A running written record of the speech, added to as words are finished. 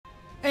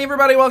Hey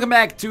everybody, welcome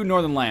back to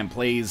Northern Land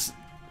Plays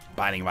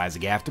Binding of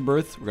Isaac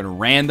Afterbirth. We're gonna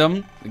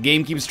random. The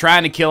game keeps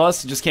trying to kill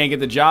us, just can't get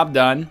the job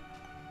done.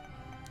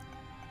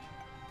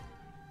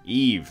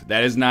 Eve,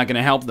 that is not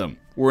gonna help them.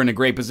 We're in a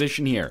great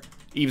position here.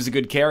 Eve's a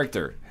good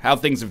character. How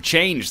things have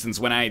changed since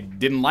when I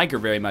didn't like her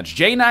very much.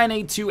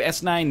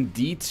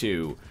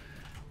 J982S9D2.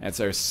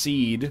 That's our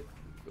seed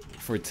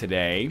for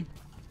today.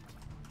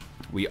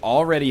 We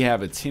already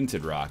have a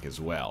tinted rock as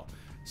well.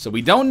 So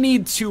we don't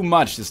need too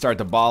much to start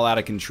to ball out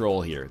of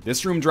control here.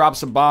 This room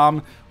drops a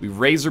bomb. We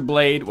razor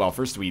blade. Well,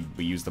 first we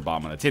use the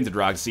bomb on the tinted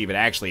rock to see if it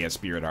actually has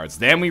spirit hearts.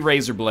 Then we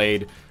razor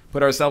blade,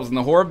 put ourselves in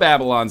the Whore of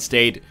Babylon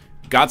state.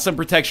 Got some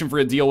protection for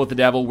a deal with the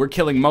devil. We're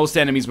killing most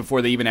enemies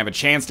before they even have a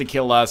chance to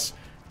kill us.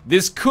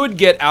 This could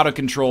get out of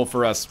control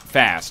for us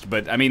fast,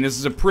 but I mean, this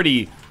is a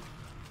pretty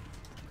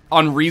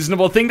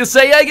unreasonable thing to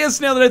say, I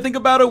guess, now that I think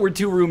about it. We're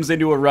 2 rooms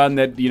into a run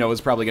that, you know, is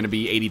probably going to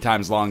be 80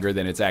 times longer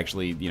than it's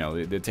actually, you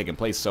know, taken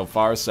place so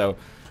far. So,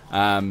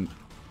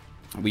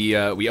 we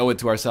owe it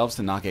to ourselves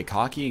to not get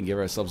cocky and give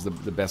ourselves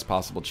the best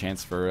possible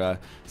chance for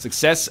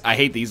success. I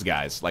hate these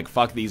guys. Like,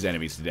 fuck these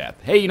enemies to death.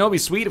 Hey, you know, it'd be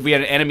sweet if we had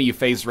an enemy you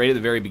face right at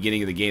the very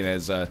beginning of the game that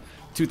has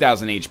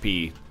 2,000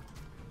 HP.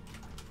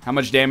 How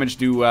much damage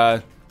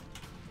do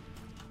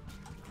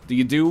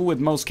you do with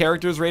most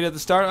characters right at the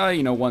start?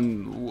 You know,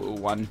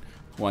 one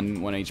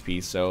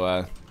HP,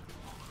 so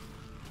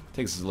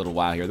takes us a little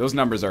while here. Those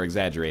numbers are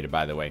exaggerated,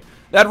 by the way.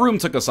 That room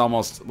took us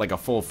almost like a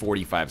full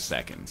 45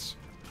 seconds.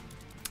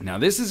 Now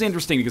this is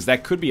interesting because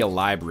that could be a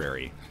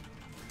library.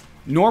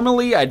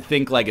 Normally I'd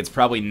think like it's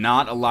probably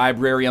not a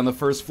library on the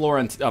first floor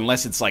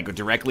unless it's like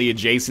directly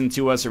adjacent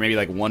to us or maybe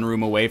like 1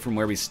 room away from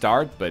where we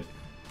start, but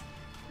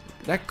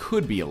that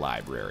could be a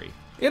library.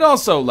 It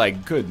also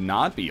like could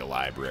not be a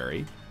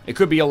library. It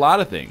could be a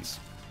lot of things.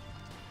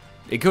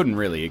 It couldn't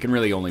really. It can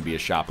really only be a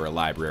shop or a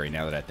library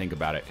now that I think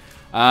about it.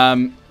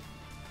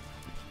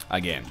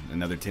 Again,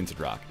 another tinted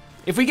rock.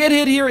 If we get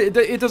hit here,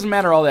 it doesn't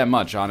matter all that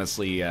much,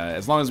 honestly.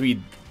 As long as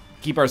we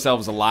keep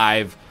ourselves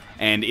alive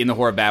and in the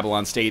Whore of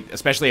Babylon state,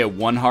 especially at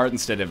 1 heart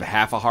instead of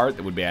half a heart,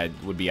 that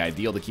would be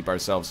ideal to keep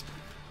ourselves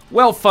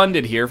well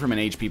funded here from an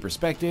HP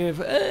perspective.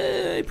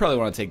 You probably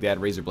want to take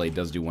that. Razor Blade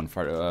does do 1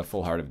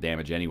 full heart of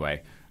damage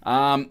anyway.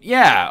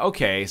 Yeah,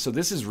 okay. So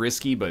this is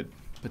risky, but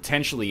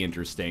potentially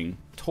interesting.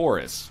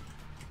 Taurus.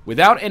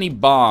 Without any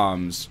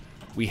bombs,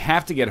 we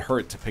have to get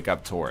hurt to pick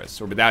up Taurus,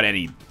 or without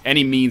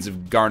any means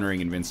of garnering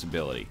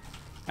invincibility.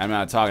 I'm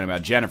not talking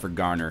about Jennifer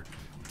Garner,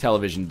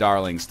 television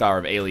darling, star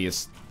of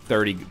Alias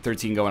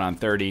 13 going on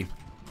 30.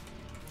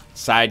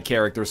 Side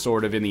character,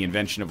 sort of, in The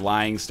Invention of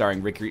Lying,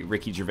 starring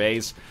Ricky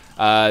Gervais.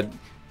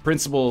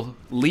 Principal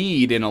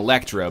lead in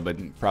Elektra, but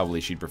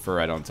probably she'd prefer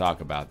I don't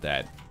talk about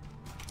that.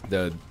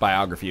 The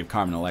biography of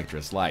Carmen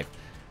Electra's life.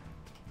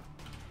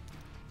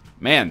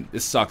 Man,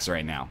 this sucks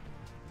right now.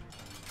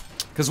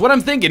 Because what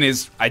I'm thinking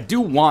is, I do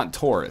want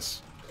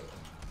Taurus.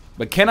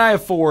 But can I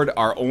afford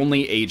our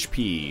only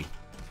HP?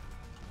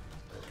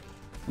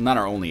 Well, not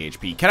our only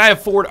HP. Can I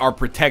afford our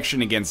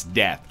protection against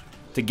death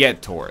to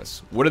get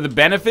Taurus? What are the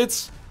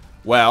benefits?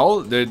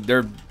 Well,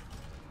 they're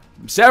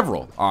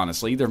several,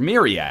 honestly. They're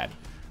myriad.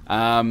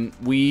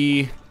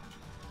 We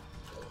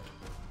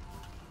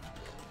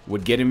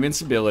would get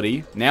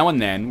invincibility now and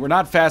then. We're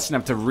not fast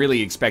enough to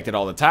really expect it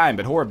all the time,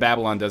 but Whore of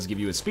Babylon does give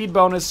you a speed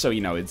bonus, so,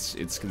 you know,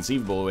 it's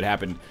conceivable it would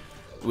happen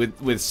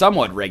with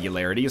somewhat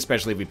regularity,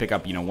 especially if we pick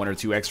up, you know, 1 or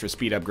 2 extra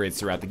speed upgrades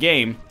throughout the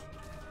game.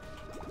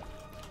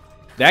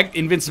 That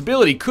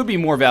invincibility could be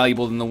more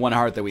valuable than the 1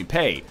 heart that we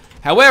pay.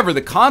 However,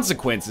 the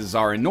consequences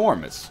are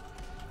enormous.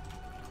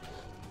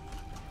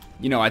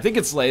 You know, I think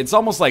it's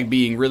almost like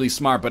being really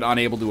smart but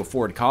unable to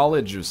afford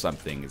college or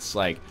something. It's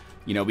like,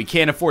 you know, we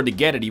can't afford to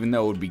get it even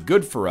though it would be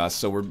good for us,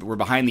 so we're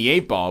behind the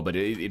 8 ball, but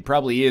it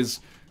probably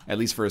is, at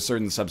least for a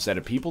certain subset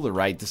of people, the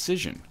right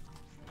decision.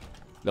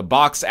 The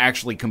box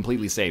actually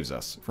completely saves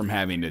us from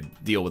having to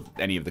deal with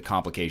any of the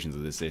complications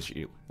of this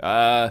issue.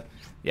 Yeah,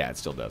 it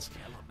still does.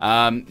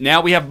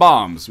 Now we have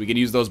bombs. We can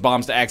use those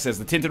bombs to access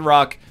the tinted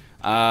rock,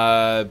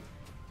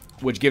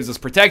 which gives us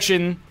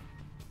protection.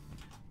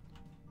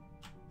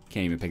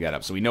 Can't even pick that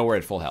up, so we know we're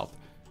at full health.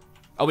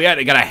 Oh, we got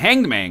a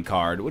Hanged Man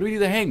card. What do we do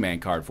the Hanged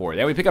Man card for?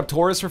 Yeah, we pick up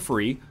Taurus for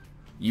free.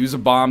 Use a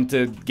bomb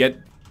to get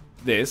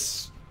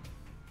this.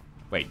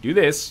 Wait, do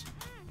this.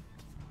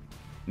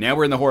 Now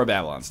we're in the Whore of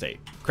Babylon state.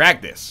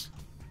 Crack this.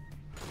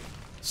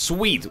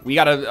 Sweet. We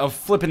got a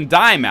flippin'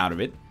 dime out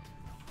of it.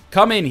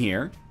 Come in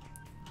here.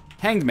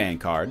 Hanged Man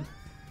card.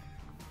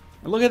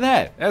 And look at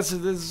that. This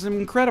is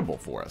incredible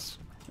for us.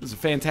 This is a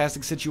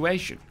fantastic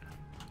situation.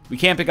 We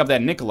can't pick up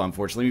that nickel,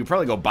 unfortunately. We could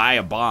probably go buy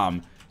a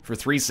bomb for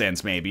 3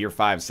 cents maybe, or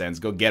 5 cents.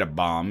 Go get a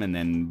bomb and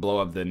then blow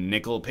up the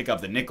nickel, pick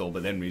up the nickel,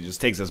 but then it just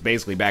takes us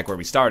basically back where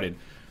we started.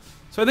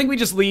 So I think we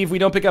just leave. We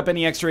don't pick up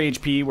any extra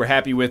HP. We're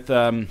happy with,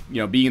 you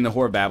know, being in the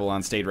Whore of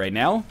Babylon state right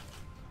now.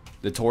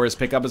 The Taurus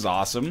pickup is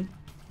awesome.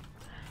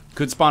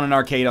 Could spawn an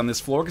arcade on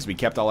this floor because we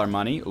kept all our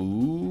money. Ooh,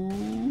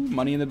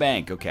 money in the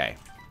bank. Okay.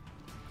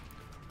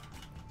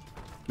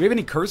 Do we have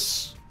any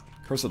curse?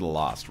 Curse of the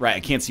Lost. Right,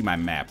 I can't see my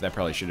map. That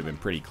probably should have been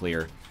pretty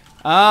clear.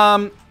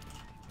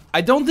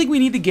 I don't think we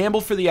need to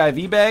gamble for the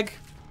IV bag.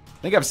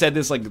 I think I've said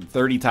this like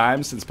 30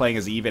 times since playing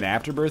as Eve in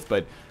Afterbirth,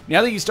 but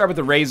now that you start with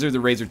the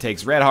Razor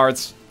takes red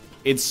hearts.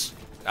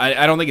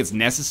 I don't think it's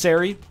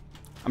necessary.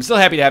 I'm still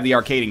happy to have the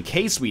arcade in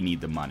case we need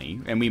the money,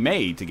 and we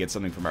may to get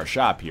something from our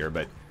shop here,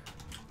 but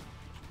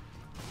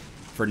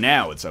for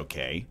now it's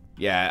okay.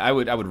 Yeah, I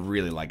would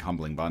really like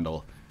Humbling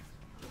Bundle.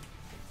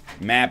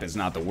 Map is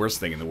not the worst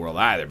thing in the world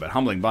either, but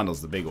Humbling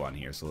Bundle's the big one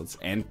here, so let's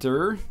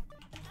enter.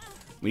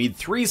 We need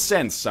 3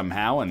 cents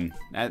somehow, and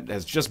that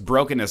has just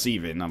broken us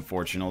even,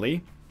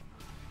 unfortunately.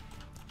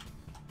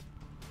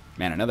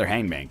 Man, another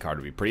Hangman card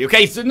would be pretty...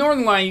 Okay, so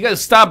Northern Lion, you gotta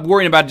stop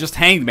worrying about just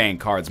Hangman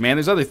cards, man.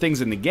 There's other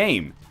things in the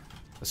game.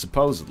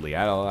 Supposedly.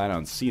 I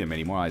don't see them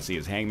anymore. All I see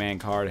is Hangman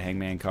card.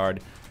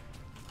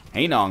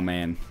 Hey, Nong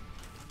Man.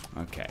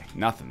 Okay,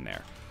 nothing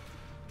there.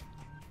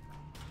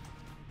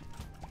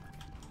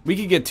 We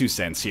could get 2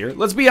 cents here.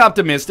 Let's be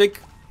optimistic.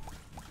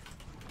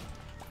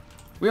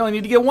 We only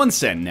need to get 1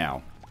 cent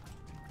now.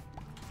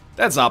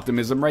 That's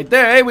optimism right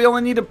there. Hey, we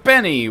only need a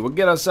penny. We'll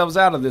get ourselves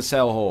out of this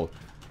hellhole.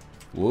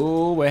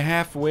 Whoa, we're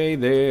halfway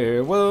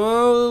there.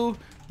 Whoa,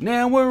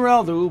 now we're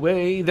all the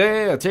way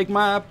there. Take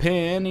my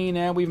penny,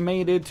 now we've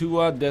made it to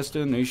our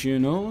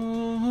destination.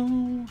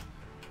 Oh.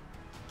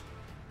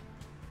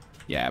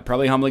 Yeah,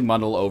 probably Humbling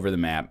Bundle over the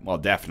map. Well,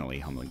 definitely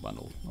Humbling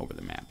Bundle over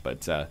the map,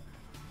 but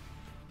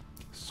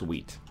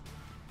sweet.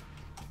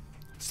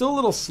 Still a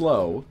little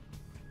slow.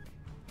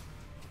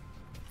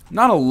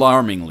 Not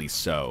alarmingly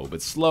so,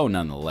 but slow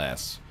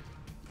nonetheless.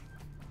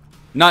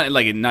 Not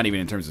even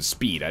in terms of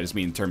speed. I just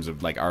mean in terms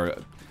of like our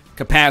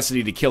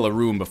capacity to kill a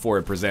room before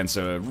it presents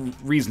a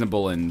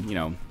reasonable and, you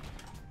know,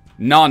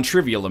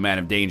 non-trivial amount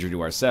of danger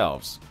to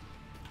ourselves.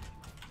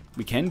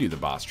 We can do the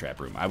boss trap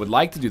room. I would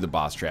like to do the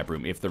boss trap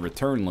room if the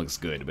return looks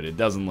good, but it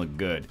doesn't look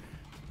good.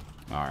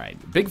 All right,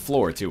 big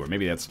floor too, or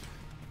maybe that's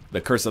the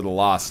Curse of the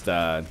Lost,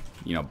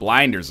 you know,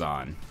 blinders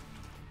on.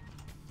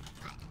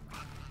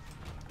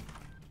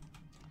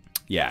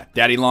 Yeah,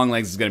 Daddy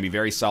Longlegs is going to be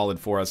very solid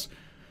for us.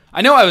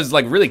 I know I was,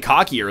 like, really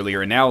cocky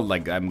earlier, and now,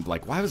 like, I'm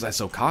like, why was I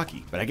so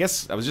cocky? But I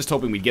guess I was just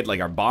hoping we'd get,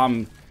 like, our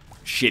bomb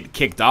shit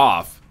kicked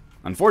off.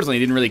 Unfortunately, it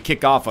didn't really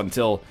kick off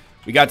until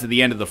we got to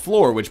the end of the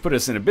floor, which put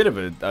us in a bit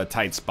of a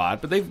tight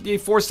spot. But they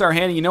forced our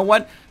hand, and you know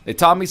what? They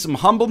taught me some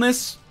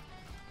humbleness.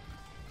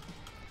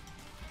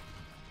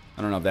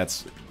 I don't know if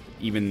that's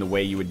even the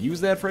way you would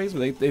use that phrase,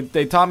 but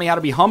they taught me how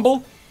to be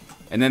humble,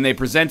 and then they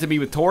presented me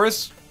with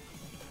Taurus,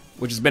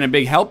 which has been a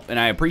big help, and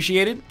I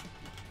appreciate it.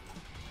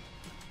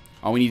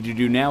 All we need to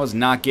do now is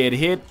not get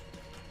hit,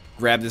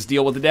 grab this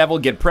deal with the devil,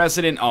 get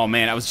precedent. Oh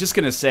man, I was just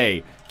gonna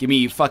say, give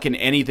me fucking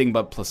anything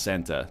but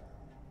placenta.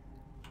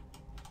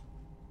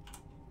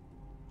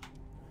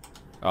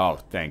 Oh,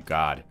 thank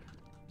God.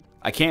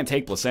 I can't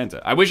take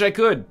placenta. I wish I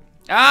could.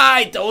 Ah,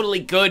 I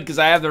totally could because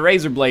I have the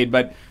razor blade,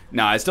 but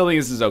no, I still think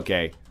this is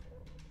okay.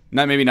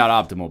 Maybe not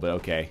optimal, but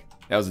okay.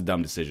 That was a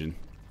dumb decision.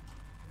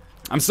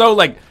 I'm so,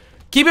 like,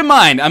 keep in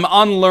mind, I'm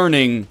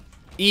unlearning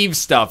Eve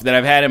stuff that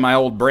I've had in my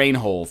old brain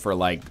hole for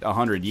like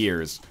 100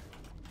 years.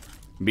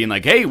 Being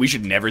like, hey, we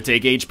should never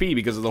take HP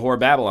because of the Whore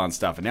Babylon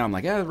stuff. And now I'm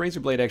like, yeah, the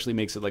Razor Blade actually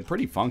makes it like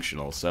pretty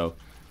functional, so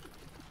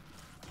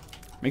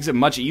makes it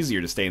much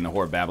easier to stay in the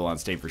Whore Babylon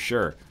state for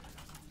sure.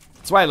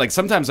 That's why, like,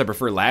 sometimes I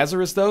prefer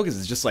Lazarus though, because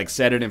it's just like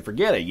set it and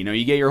forget it. You know,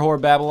 you get your Whore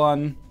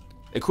Babylon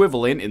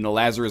equivalent in the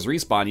Lazarus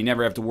respawn, you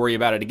never have to worry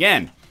about it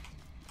again.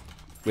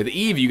 With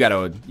Eve, you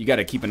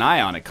gotta keep an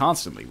eye on it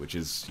constantly, which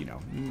is, you know,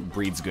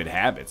 breeds good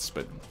habits,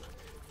 but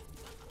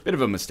bit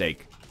of a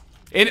mistake.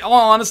 In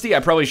all honesty, I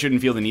probably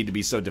shouldn't feel the need to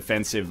be so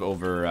defensive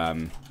over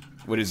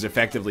what is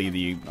effectively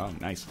the... Oh,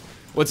 nice.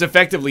 What's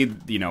effectively,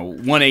 you know,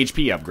 1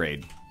 HP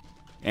upgrade.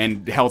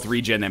 And health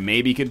regen that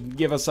maybe could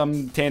give us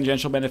some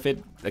tangential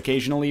benefit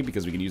occasionally,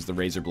 because we can use the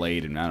Razor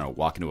Blade and, I don't know,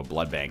 walk into a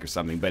blood bank or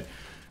something. But,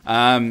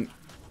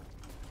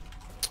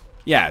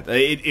 yeah,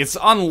 it's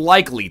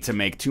unlikely to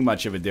make too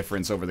much of a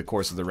difference over the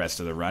course of the rest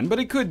of the run, but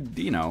it could,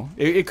 you know,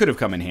 it could have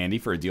come in handy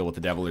for a deal with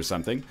the devil or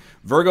something.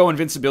 Virgo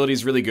invincibility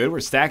is really good.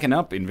 We're stacking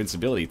up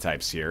invincibility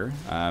types here.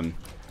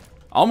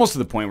 Almost to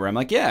the point where I'm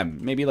like, yeah,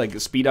 maybe like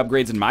speed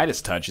upgrades and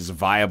Midas Touch is a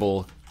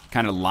viable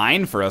kind of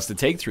line for us to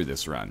take through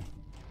this run.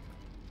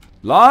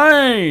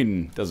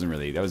 Line! Doesn't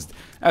really, that was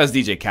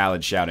DJ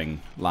Khaled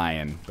shouting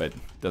lion, but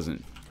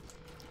doesn't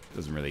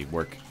really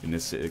work in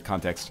this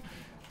context.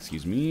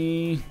 Excuse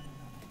me.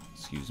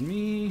 Excuse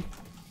me.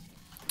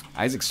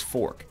 Isaac's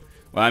Fork.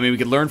 Well, I mean, we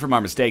could learn from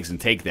our mistakes and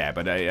take that,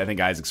 but I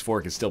think Isaac's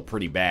Fork is still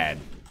pretty bad.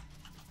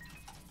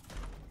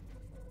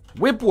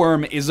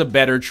 Whipworm is a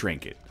better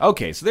trinket.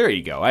 Okay, so there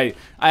you go. I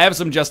have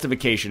some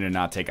justification to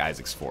not take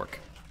Isaac's Fork.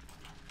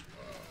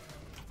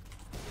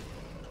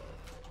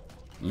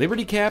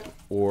 Liberty Cap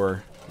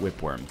or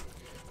Whipworm?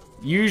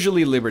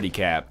 Usually Liberty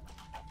Cap,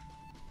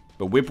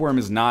 but Whipworm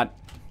is not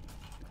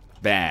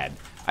bad.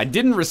 I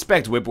didn't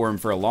respect Whipworm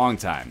for a long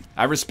time.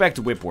 I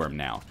respect Whipworm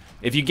now.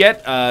 If you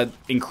get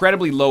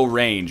incredibly low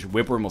range,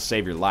 Whipworm will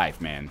save your life,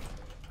 man.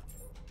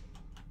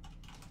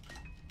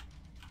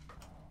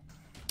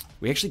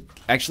 We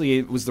actually,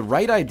 it was the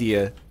right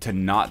idea to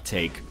not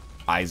take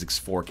Isaac's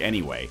Fork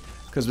anyway.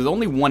 Because with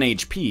only 1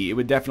 HP, it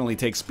would definitely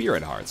take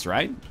Spirit Hearts,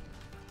 right?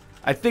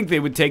 I think they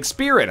would take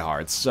Spirit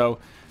Hearts, so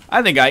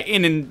I think I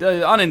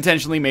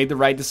unintentionally made the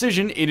right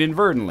decision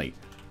inadvertently.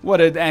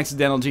 What an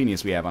accidental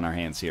genius we have on our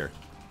hands here.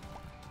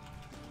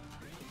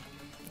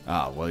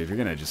 Oh, well, if you're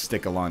going to just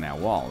stick along that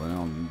wall, then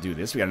I'll do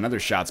this. We got another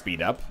shot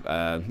speed up,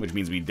 which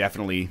means we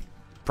definitely,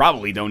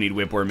 probably don't need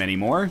Whipworm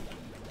anymore.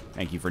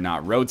 Thank you for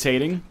not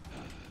rotating.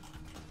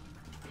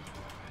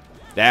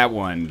 That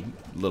one,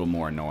 a little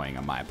more annoying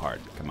on my part.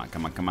 Come on,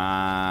 come on, come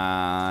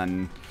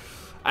on.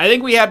 I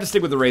think we have to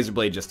stick with the Razor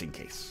Blade just in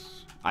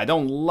case. I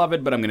don't love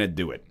it, but I'm going to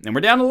do it. And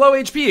we're down to low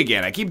HP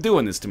again. I keep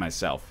doing this to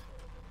myself.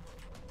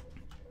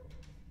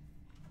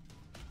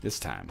 This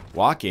time,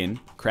 walk in,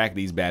 crack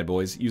these bad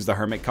boys, use the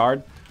Hermit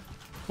card.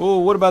 Oh,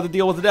 what about the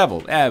deal with the devil?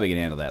 We can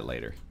handle that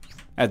later.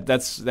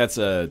 That's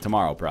a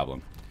tomorrow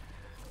problem.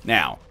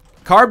 Now,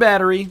 car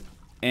battery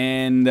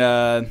and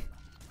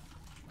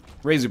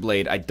Razor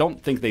Blade, I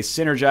don't think they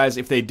synergize.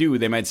 If they do,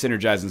 they might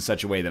synergize in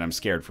such a way that I'm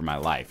scared for my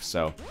life.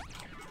 So,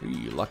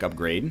 luck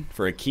upgrade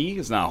for a key.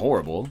 It's not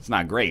horrible. It's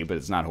not great, but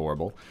it's not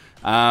horrible.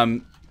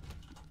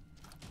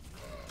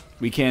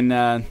 We can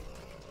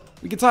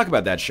talk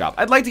about that shop.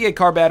 I'd like to get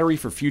car battery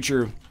for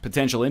future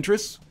potential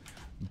interests,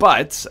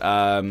 but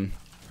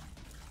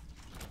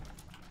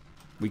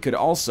we could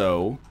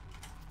also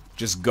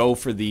just go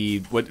for the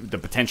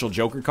potential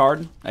Joker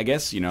card, I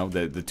guess. You know,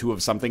 the 2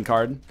 of something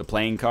card, the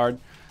playing card.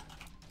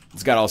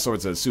 It's got all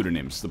sorts of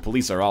pseudonyms. The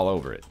police are all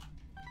over it.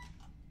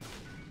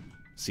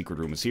 Secret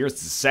room is here.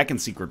 It's the second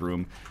secret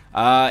room.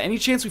 Any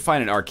chance we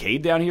find an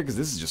arcade down here? Because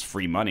this is just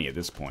free money at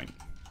this point.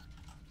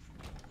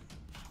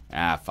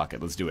 Ah, fuck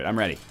it. Let's do it. I'm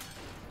ready.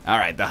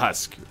 Alright, the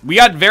Husk. We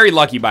got very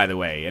lucky, by the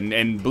way.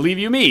 And believe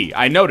you me,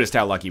 I noticed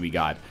how lucky we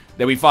got.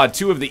 That we fought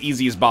 2 of the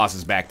easiest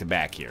bosses back to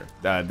back here.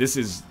 This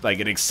is like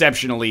an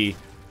exceptionally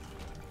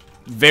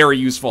very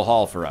useful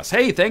haul for us.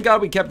 Hey, thank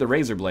God we kept the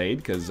Razor Blade,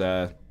 because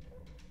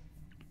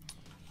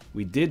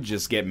we did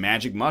just get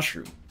Magic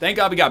Mushroom. Thank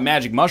God we got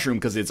Magic Mushroom,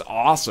 because it's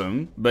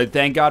awesome. But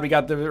thank God we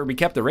kept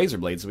the Razor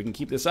Blade so we can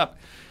keep this up.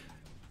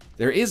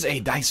 There is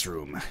a dice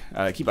room.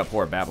 Keep up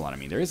Poor Babylon, I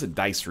mean. There is a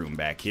dice room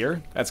back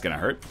here. That's gonna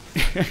hurt.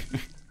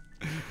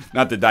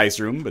 Not the dice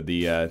room, but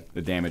the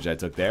damage I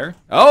took there.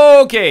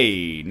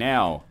 Okay,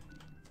 now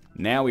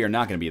we are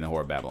not going to be in the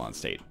Whore of Babylon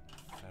state.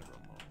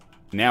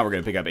 Now we're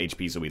going to pick up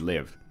HP so we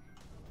live.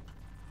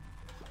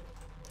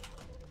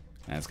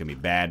 That's going to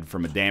be bad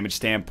from a damage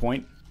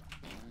standpoint,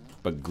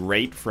 but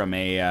great from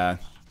a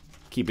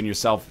keeping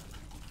yourself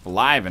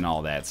alive and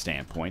all that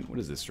standpoint. What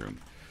is this room?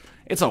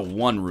 It's a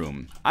 1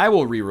 room. I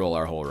will reroll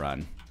our whole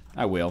run.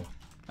 I will.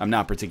 I'm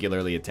not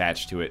particularly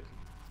attached to it.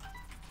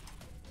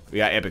 We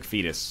got Epic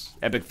Fetus.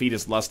 Epic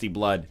Fetus, Lusty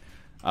Blood.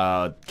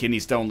 Kidney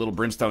Stone, Little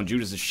Brimstone,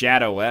 Judas'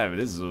 Shadow.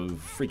 This is a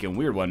freaking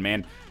weird one,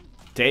 man.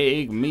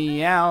 Take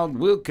me out,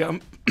 we'll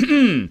come...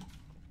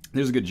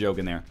 There's a good joke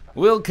in there.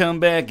 We'll come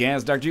back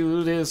as Dark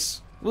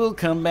Judas. We'll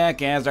come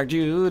back as Dark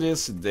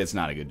Judas. It's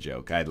not a good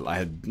joke. I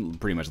had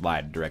pretty much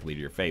lied directly to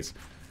your face.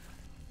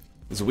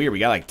 It's weird. We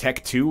got like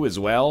Tech 2 as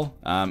well.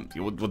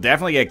 We'll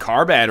definitely get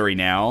car battery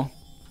now.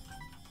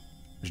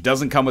 Which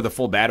doesn't come with a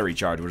full battery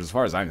charge, which as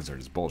far as I'm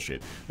concerned is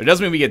bullshit. But it does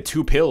mean we get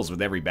 2 pills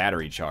with every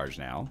battery charge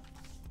now.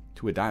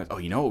 2 a dime. Oh,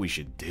 you know what we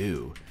should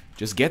do?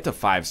 Just get to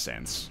 5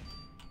 cents.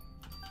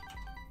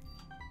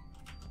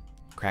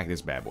 Crack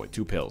this bad boy.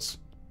 2 pills.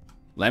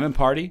 Lemon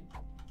Party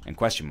and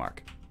question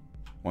mark.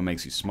 What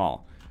makes you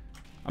small?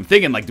 I'm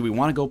thinking, like, do we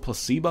want to go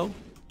placebo?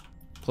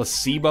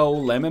 Placebo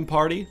Lemon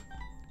Party?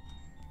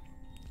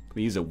 Can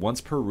we use it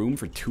once per room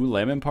for 2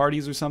 lemon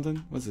parties or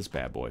something? What's this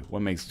bad boy?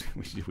 What makes...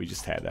 We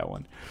just had that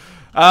one.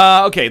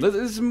 Okay,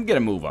 let's get a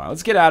move on.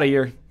 Let's get out of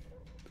here.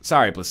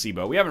 Sorry,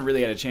 Placebo. We haven't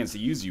really had a chance to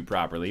use you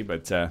properly,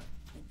 but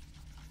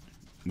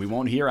we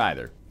won't here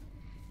either.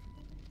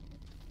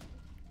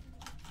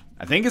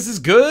 I think this is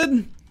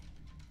good.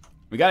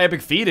 We got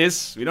Epic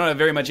Fetus. We don't have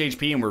very much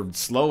HP and we're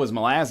slow as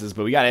molasses,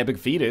 but we got Epic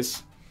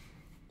Fetus.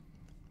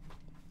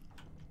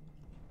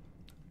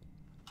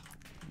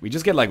 We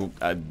just get like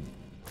a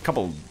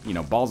couple, you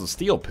know, balls of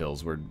steel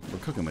pills. We're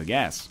cooking with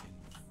gas.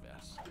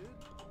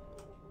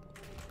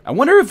 I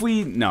wonder if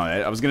we... No,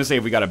 I was going to say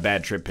if we got a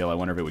bad trip pill, I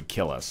wonder if it would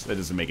kill us. That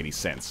doesn't make any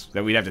sense.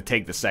 That we'd have to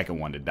take the second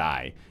one to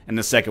die. And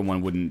the second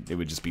one wouldn't... It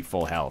would just be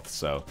full health,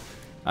 so...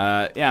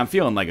 yeah, I'm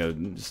feeling like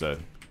just a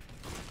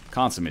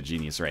consummate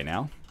genius right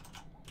now.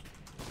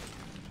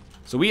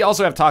 So we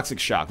also have Toxic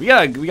Shock. We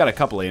got a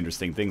couple of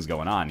interesting things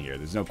going on here.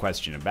 There's no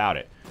question about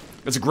it.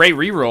 It's a great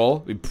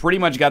reroll. We pretty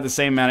much got the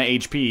same amount of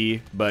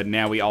HP, but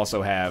now we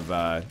also have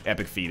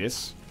Epic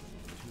Fetus.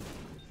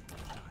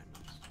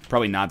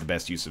 Probably not the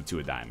best use of 2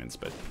 of diamonds,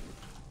 but...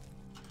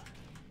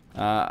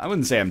 I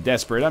wouldn't say I'm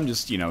desperate. I'm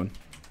just, you know...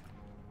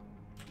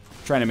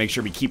 trying to make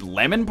sure we keep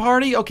Lemon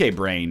Party? Okay,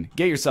 brain.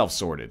 Get yourself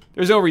sorted.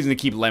 There's no reason to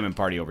keep Lemon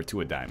Party over 2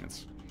 of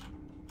diamonds.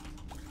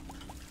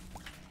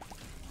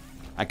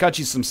 I cut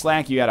you some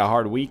slack. You had a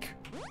hard week.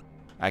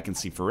 I can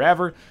see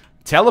forever.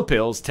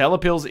 Telepills.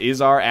 Telepills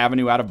is our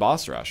avenue out of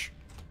boss rush.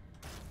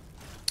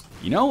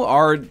 You know,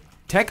 our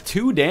Tech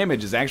 2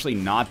 damage is actually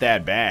not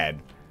that bad.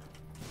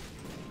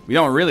 We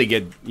don't really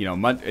get, you know,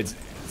 much. It's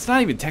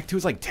not even Tech 2.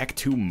 It's like Tech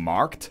 2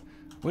 marked.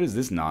 What is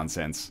this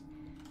nonsense?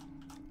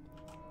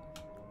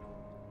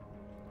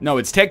 No,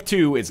 it's Tech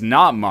 2. It's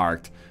not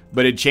marked,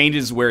 but it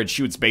changes where it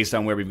shoots based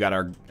on where we've got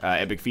our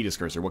Epic Fetus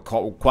cursor, what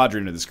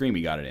quadrant of the screen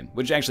we got it in,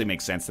 which actually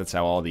makes sense. That's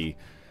how all the,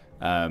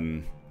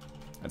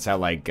 that's how,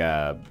 like,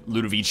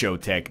 Ludovico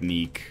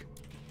technique.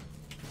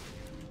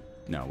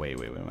 No, wait,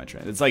 what am I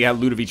trying? It's like how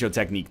Ludovico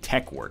technique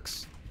tech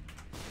works.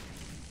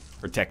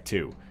 Or Tech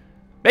 2.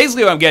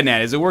 Basically what I'm getting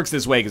at is it works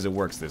this way because it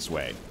works this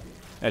way.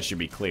 That should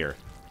be clear.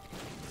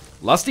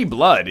 Lusty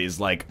Blood is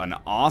like an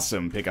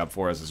awesome pickup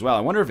for us as well.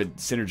 I wonder if it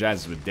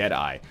synergizes with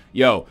Deadeye.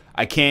 Yo,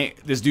 I can't...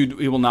 This dude,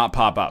 he will not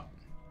pop up.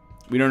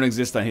 We don't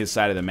exist on his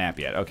side of the map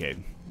yet. Okay,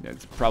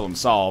 that's problem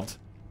solved.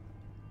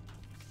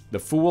 The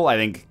Fool, I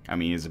think... I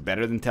mean, is it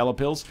better than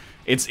Telepills?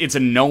 It's a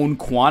known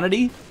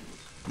quantity,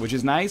 which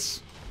is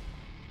nice.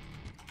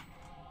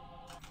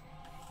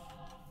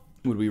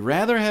 Would we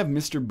rather have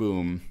Mr.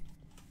 Boom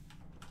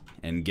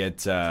and get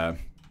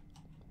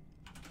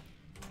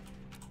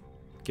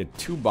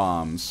 2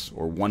 bombs,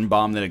 or 1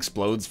 bomb that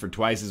explodes for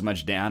twice as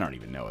much damage? I don't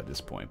even know at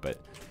this point,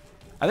 but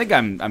I think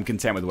I'm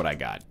content with what I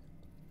got.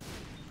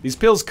 These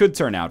pills could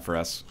turn out for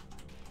us.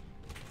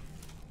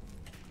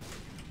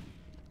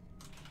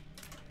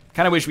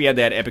 Kind of wish we had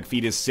that Epic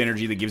Fetus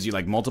synergy that gives you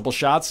like multiple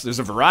shots. There's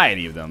a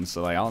variety of them,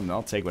 so like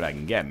I'll take what I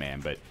can get,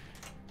 man. But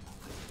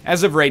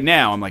as of right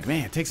now, I'm like,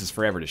 man, it takes us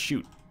forever to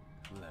shoot.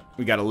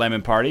 We got a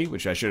lemon party,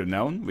 which I should have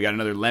known. We got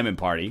another lemon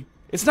party.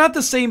 It's not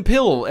the same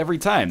pill every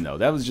time, though.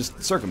 That was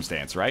just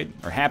circumstance, right?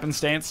 Or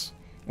happenstance?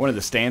 One of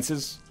the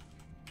stances?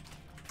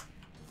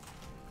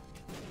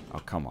 Oh,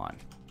 come on.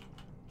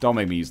 Don't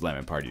make me use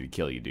lemon party to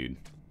kill you, dude.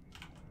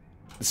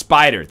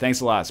 Spider.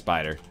 Thanks a lot,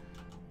 Spider.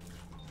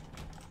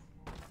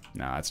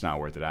 No, it's not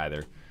worth it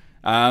either.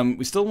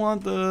 We still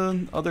want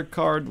the other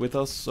card with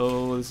us,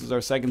 so this is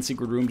our second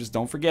secret room. Just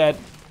don't forget.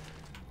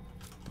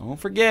 Don't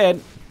forget.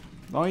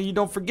 Oh, you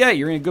don't forget.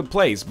 You're in a good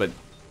place, but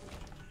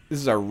this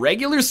is our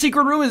regular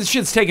secret room? This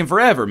shit's taking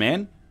forever,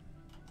 man.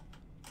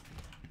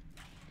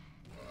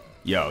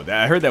 Yo,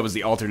 I heard that was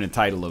the alternate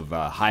title of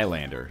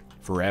Highlander.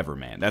 Forever,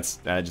 man.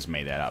 I just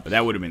made that up, but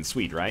that would have been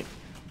sweet, right?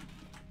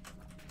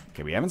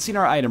 Okay, we haven't seen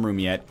our item room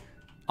yet.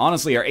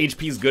 Honestly, our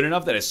HP is good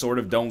enough that I sort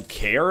of don't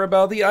care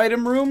about the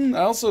item room.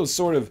 I also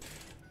sort of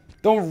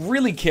don't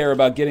really care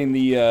about getting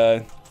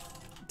the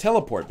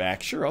teleport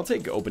back. Sure, I'll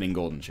take opening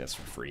golden chests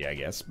for free, I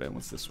guess. But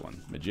what's this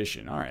one?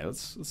 Magician. All right,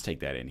 let's take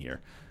that in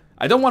here.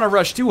 I don't want to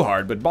rush too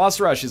hard, but boss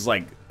rush is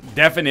like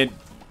definite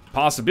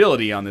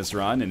possibility on this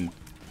run, and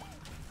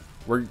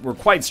we're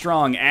quite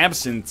strong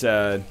absent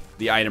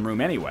the item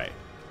room anyway.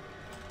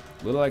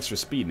 A little extra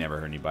speed never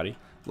hurt anybody.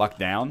 Luck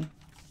down.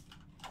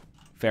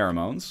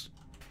 Pheromones.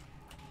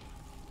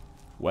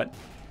 What?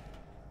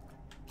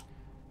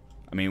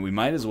 I mean, we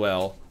might as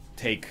well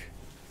take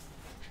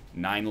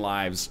 9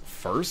 lives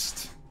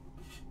first,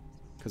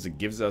 because it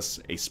gives us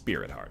a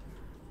spirit heart.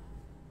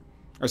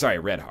 Or sorry,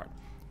 a red heart.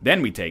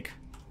 Then we take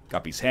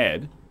Guppy's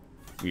head.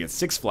 We get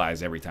 6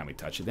 flies every time we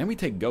touch it. Then we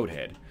take goat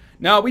head.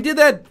 No, we did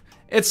that.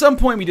 At some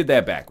point, we did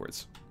that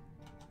backwards.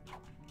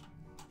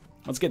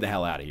 Let's get the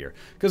hell out of here.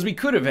 Because we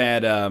could have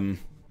had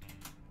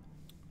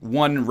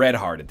 1 red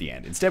heart at the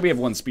end. Instead, we have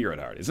 1 spirit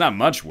heart. It's not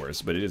much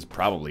worse, but it is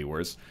probably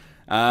worse.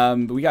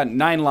 But we got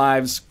 9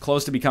 lives,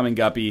 close to becoming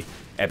Guppy.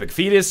 Epic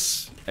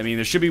Fetus. I mean,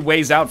 there should be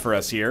ways out for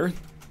us here.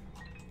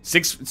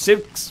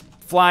 6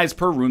 flies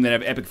per room that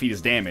have Epic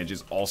Fetus damage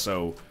is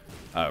also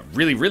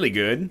really, really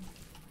good.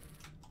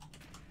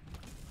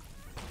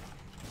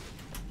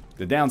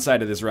 The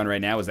downside of this run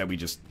right now is that we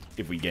just,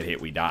 if we get hit,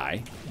 we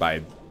die by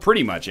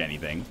pretty much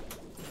anything.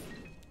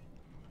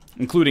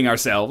 Including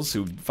ourselves,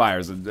 who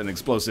fires an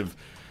explosive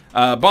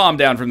bomb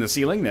down from the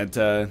ceiling that,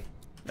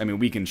 I mean,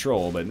 we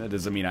control, but that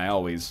doesn't mean I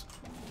always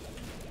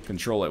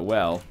control it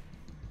well.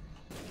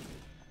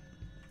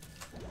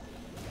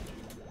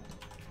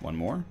 One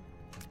more.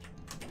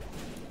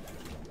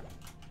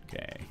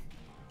 Okay.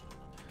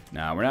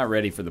 Nah, we're not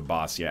ready for the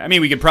boss yet. I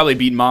mean, we could probably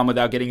beat Mom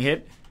without getting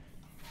hit,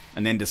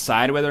 and then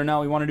decide whether or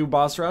not we want to do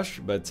boss rush,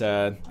 but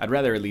I'd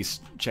rather at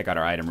least check out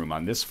our item room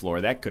on this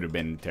floor. That could have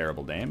been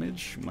terrible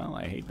damage. Well,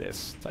 I hate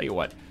this. Tell you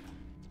what.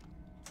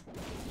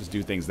 Just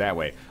do things that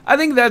way. I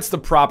think that's the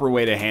proper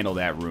way to handle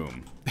that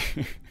room.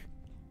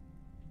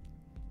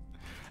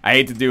 I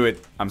hate to do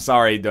it. I'm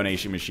sorry,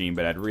 donation machine,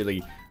 but I'd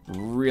really,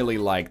 really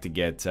like to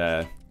get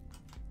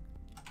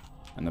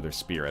another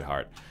spirit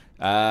heart.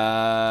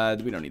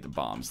 We don't need the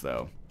bombs,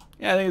 though.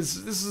 Yeah, this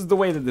is the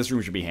way that this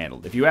room should be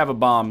handled. If you have a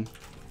bomb,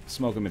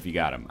 smoke them if you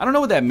got them. I don't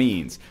know what that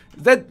means.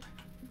 Is that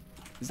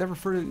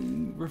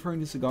referring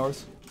to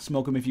cigars?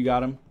 Smoke them if you got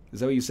them? Is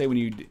that what you say when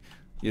you...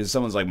 Is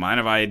someone's like, mind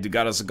if I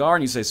got a cigar?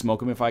 And you say,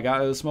 smoke them if I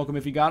got... smoke them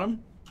if you got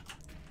them?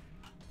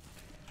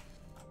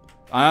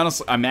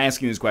 I'm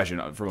asking this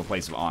question from a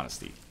place of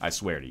honesty. I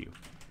swear to you.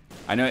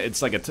 I know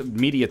it's like a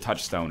media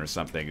touchstone or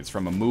something. It's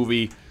from a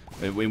movie.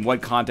 In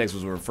what context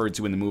was it referred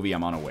to in the movie,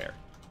 I'm unaware.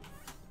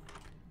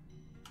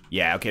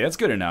 Yeah, okay, that's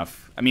good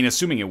enough. I mean,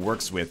 assuming it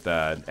works with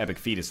Epic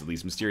Fetus, at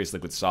least. Mysterious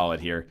Liquid Solid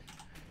here.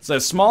 It's a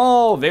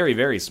small, very,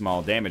 very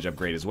small damage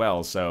upgrade as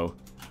well, so...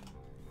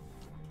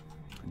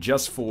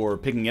 Just for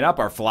picking it up,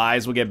 our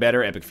flies will get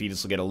better. Epic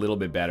Fetus will get a little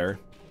bit better.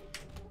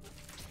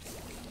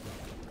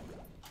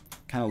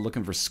 Kind of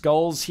looking for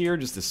skulls here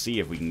just to see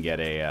if we can get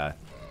a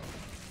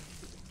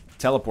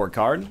teleport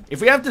card.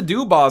 If we have to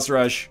do boss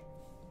rush,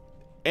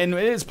 and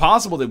it is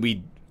possible that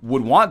we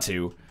would want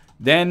to,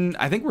 then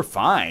I think we're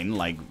fine.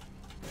 Like,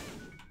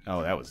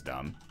 oh, that was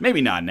dumb.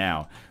 Maybe not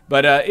now.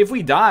 But if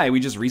we die, we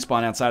just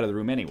respawn outside of the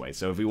room anyway.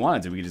 So if we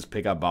wanted to, we could just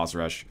pick up boss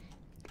rush,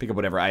 pick up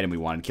whatever item we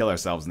want, kill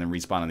ourselves, and then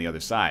respawn on the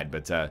other side.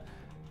 But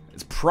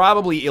it's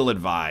probably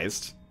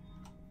ill-advised.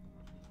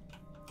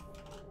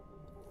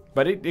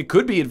 But it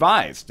could be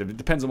advised. It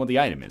depends on what the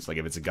item is. Like,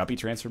 if it's a guppy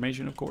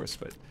transformation, of course,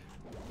 but...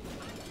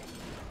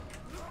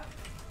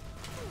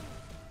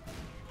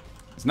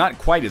 It's not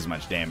quite as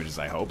much damage as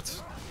I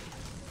hoped.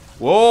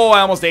 Whoa,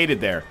 I almost ate it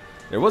there.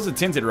 There was a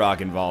tinted rock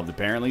involved,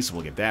 apparently, so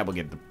we'll get that. We'll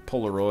get the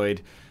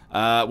Polaroid.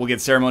 We'll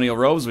get Ceremonial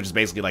Robes, which is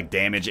basically like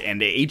damage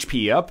and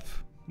HP up,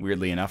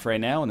 weirdly enough,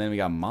 right now. And then we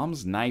got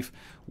Mom's Knife,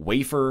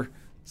 Wafer,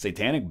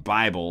 Satanic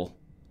Bible...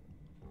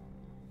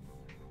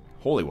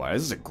 Holy water,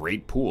 this is a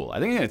great pool. I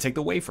think I'm going to take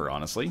the wafer,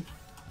 honestly.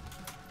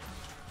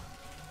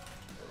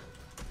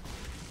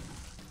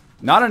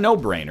 Not a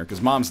no-brainer,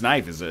 because Mom's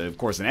Knife is, of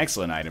course, an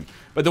excellent item.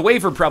 But the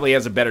wafer probably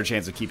has a better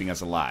chance of keeping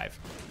us alive.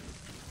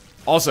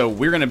 Also,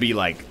 we're going to be,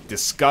 like,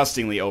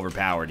 disgustingly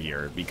overpowered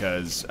here,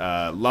 because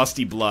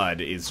Lusty Blood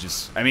is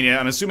just... I mean,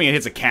 I'm assuming it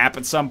hits a cap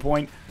at some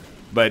point,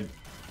 but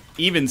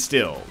even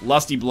still,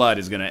 Lusty Blood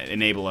is going to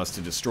enable us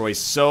to destroy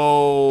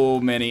so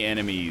many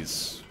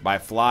enemies by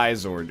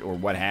flies or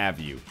what have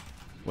you.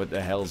 What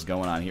the hell's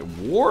going on here?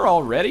 War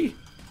already?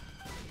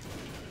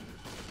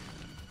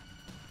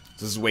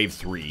 So this is wave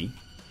 3.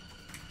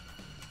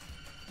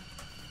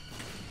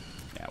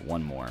 Yeah,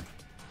 one more.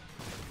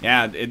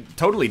 Yeah, it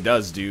totally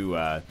does do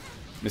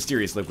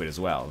Mysterious Liquid as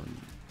well.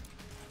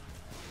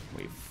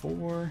 Wave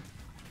 4.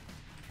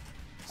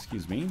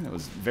 Excuse me, that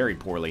was very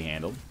poorly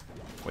handled.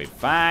 Wave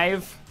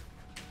 5.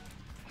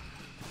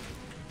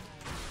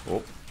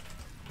 Oh.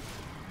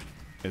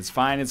 It's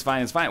fine, it's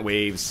fine, it's fine.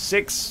 Wave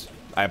 6.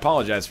 I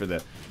apologize for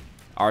the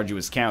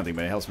arduous counting,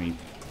 but it helps me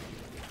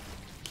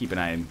keep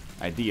an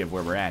idea of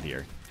where we're at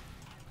here.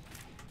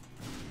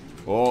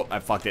 Oh, I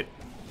fucked it.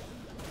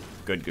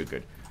 Good, good,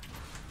 good.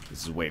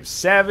 This is wave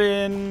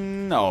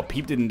 7. Oh,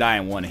 Peep didn't die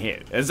in one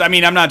hit. I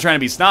mean, I'm not trying to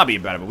be snobby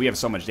about it, but we have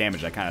so much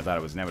damage, I kind of thought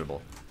it was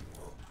inevitable.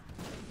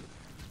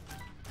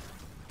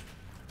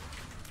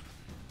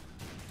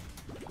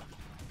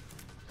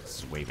 This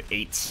is wave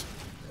 8.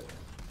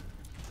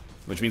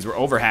 Which means we're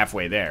over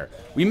halfway there.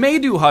 We may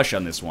do Hush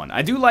on this one.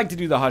 I do like to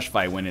do the Hush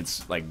fight when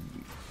it's, like,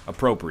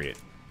 appropriate.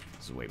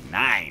 This is wave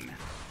 9.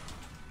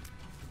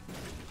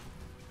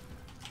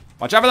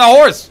 Watch out for the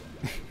horse!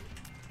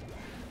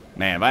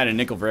 Man, if I had a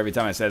nickel for every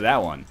time I said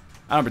that one.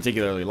 I don't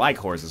particularly like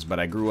horses, but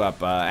I grew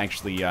up,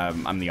 actually,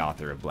 I'm the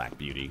author of Black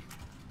Beauty.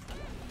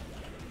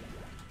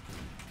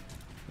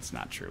 That's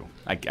not true.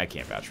 I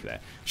can't vouch for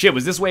that. Shit,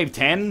 was this wave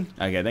 10?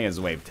 Okay, I think it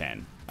was wave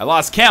 10. I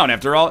lost count.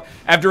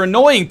 After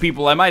annoying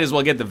people, I might as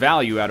well get the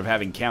value out of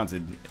having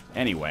counted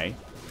anyway.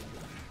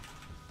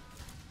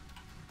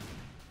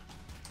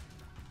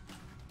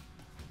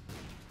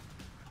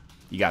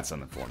 You got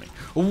something for me.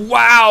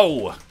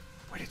 Wow!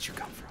 Where did you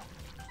come from?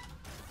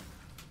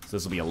 So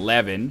this will be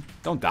 11.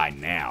 Don't die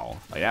now.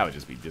 Like, that would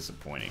just be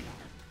disappointing.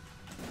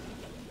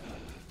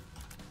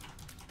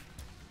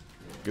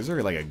 Is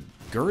there like a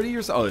Gurdy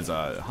or something? Oh, there's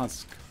a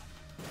husk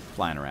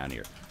flying around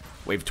here.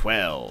 Wave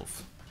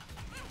 12.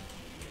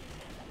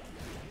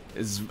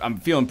 I'm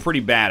feeling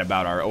pretty bad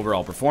about our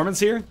overall performance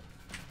here.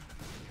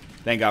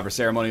 Thank God for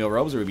Ceremonial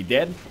Robes or we'd be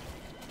dead.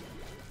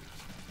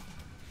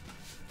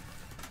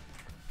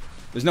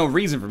 There's no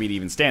reason for me to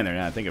even stand there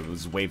now. I think it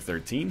was wave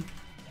 13.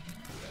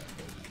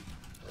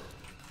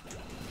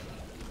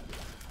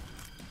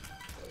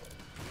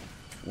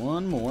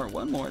 One more.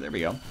 There we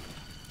go.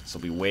 This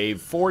will be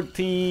wave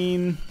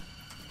 14.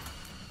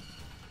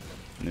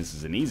 And this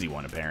is an easy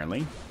one,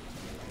 apparently.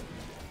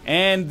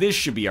 And this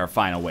should be our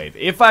final wave.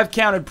 If I've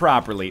counted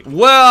properly.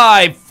 Well,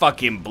 I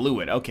fucking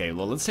blew it. Okay,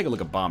 well, let's take a look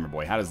at Bomber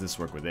Boy. How does this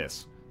work with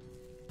this?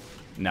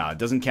 No, it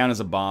doesn't count as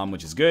a bomb,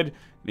 which is good. It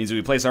means if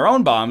we place our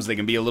own bombs, they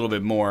can be a little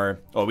bit more...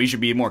 Well, we should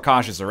be more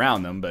cautious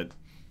around them, but...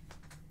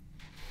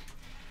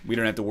 we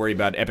don't have to worry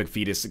about Epic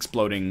Fetus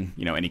exploding,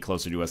 you know, any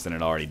closer to us than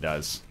it already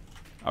does.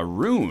 A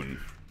rune.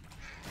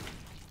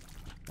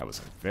 That was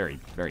a very,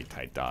 very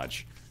tight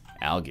dodge.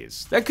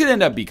 Algiz. That could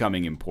end up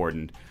becoming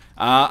important.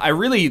 I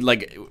really,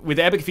 like, with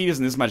Epic Fetus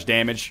and this much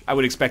damage, I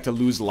would expect to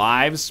lose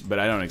lives, but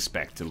I don't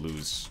expect to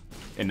lose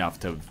enough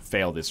to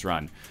fail this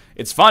run.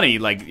 It's funny,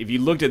 like, if you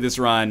looked at this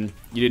run,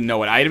 you didn't know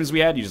what items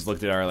we had, you just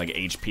looked at our, like,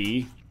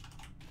 HP,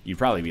 you'd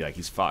probably be like,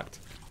 he's fucked.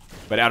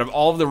 But out of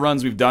all of the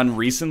runs we've done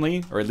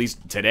recently, or at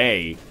least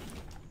today,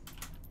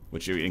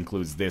 which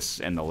includes this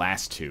and the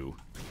last two,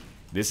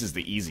 this is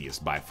the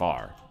easiest by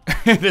far.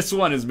 This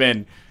one has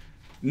been...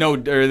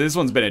 this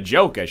one's been a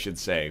joke, I should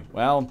say.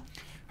 Well,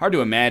 hard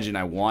to imagine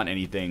I want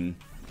anything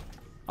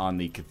on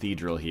the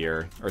cathedral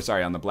here, or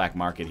sorry, on the black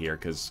market here,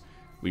 because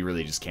we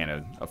really just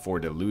can't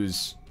afford to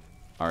lose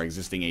our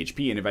existing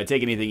HP. And if I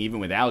take anything, even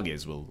with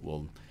Algaze,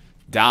 we'll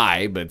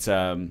die. But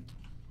I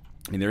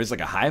mean, there is like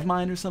a hive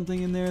mind or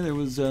something in there. There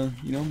was, you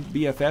know,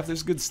 BFF.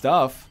 There's good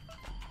stuff.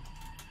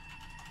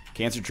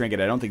 Cancer trinket,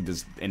 I don't think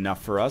does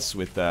enough for us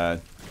with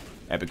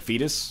Epic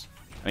Fetus.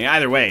 I mean,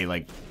 either way,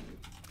 like,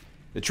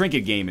 the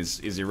trinket game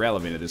is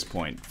irrelevant at this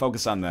point.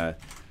 Focus on the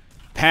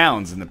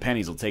pounds, and the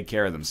pennies will take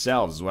care of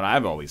themselves, is what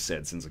I've always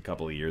said since a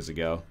couple of years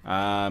ago.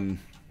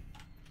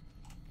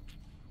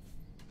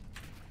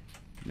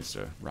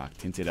 Mr. Rock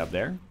Tinted up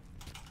there.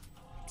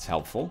 It's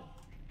helpful.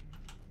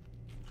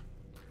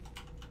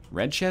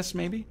 Red chest,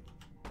 maybe?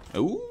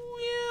 Oh,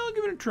 yeah, I'll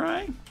give it a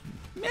try.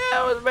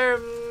 Yeah, it was very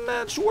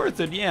much worth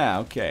it. Yeah,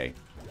 okay.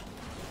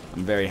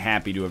 I'm very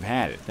happy to have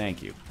had it.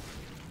 Thank you.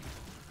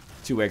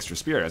 2 extra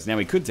spirit hearts. Now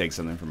we could take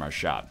something from our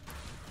shop.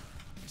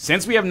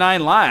 Since we have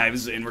 9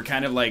 lives, and we're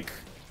kind of like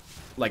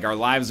our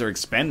lives are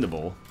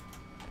expendable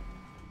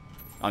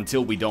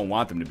until we don't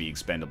want them to be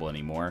expendable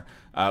anymore,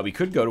 we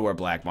could go to our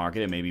black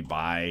market and maybe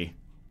buy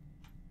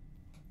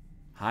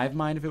Hive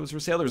Mind if it was for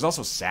sale. There's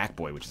also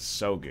Sackboy, which is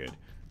so good.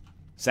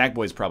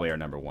 Sackboy is probably our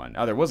 #1.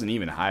 Oh, there wasn't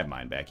even a Hive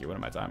Mind back here. What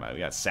am I talking about? We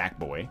got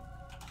Sackboy.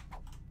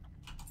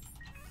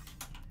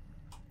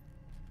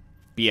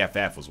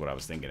 BFF was what I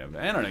was thinking of.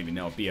 I don't even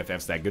know if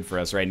BFF's that good for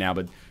us right now,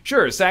 but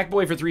sure,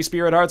 Sackboy for 3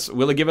 Spirit Hearts.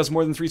 Will it give us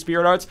more than 3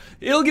 Spirit Hearts?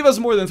 It'll give us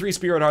more than 3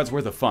 Spirit Hearts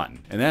worth of fun,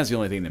 and that's the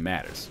only thing that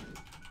matters.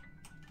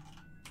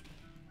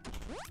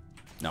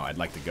 No, I'd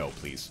like to go,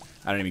 please.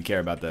 I don't even care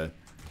about the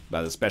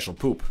special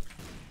poop.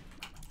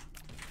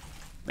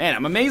 Man,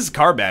 I'm amazed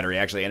Car Battery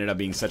actually ended up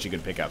being such a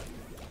good pickup.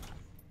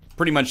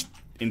 Pretty much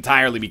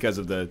entirely because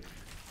of the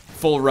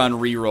full run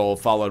reroll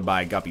followed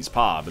by Guppy's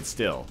Paw, but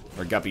still.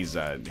 Or Guppy's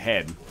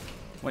head.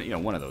 Well, you know,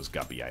 one of those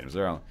Guppy items.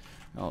 They're all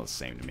the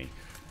same to me.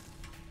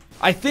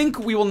 I think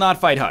we will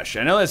not fight Hush.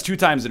 I know that's 2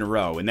 times in a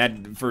row, and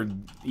that, for,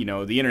 you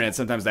know, the internet,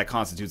 sometimes that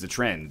constitutes a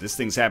trend. This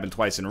thing's happened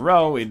twice in a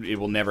row. It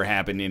will never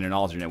happen in an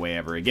alternate way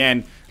ever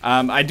again.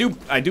 I do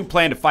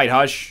plan to fight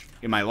Hush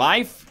in my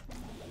life.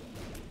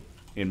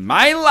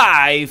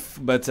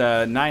 But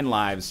 9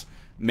 lives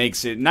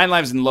makes it... 9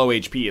 lives in low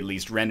HP, at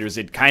least, renders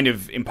it kind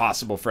of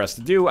impossible for us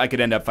to do. I could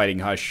end up fighting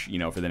Hush, you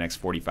know, for the next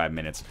 45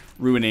 minutes,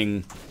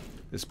 ruining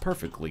this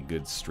perfectly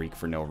good streak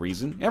for no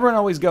reason. Everyone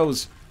always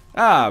goes,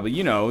 but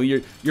you know,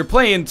 you're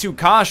playing too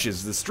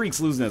cautious. The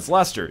streak's losing its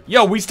luster.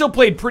 Yo, we still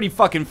played pretty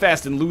fucking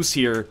fast and loose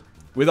here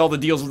with all the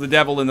deals with the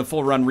devil and the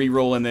full run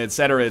reroll and the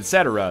etc,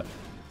 etc.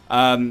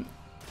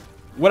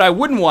 What I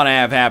wouldn't want to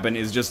have happen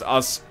is just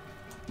us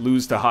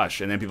lose to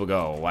Hush, and then people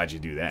go, oh, why'd you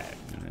do that?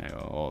 And I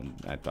go, well,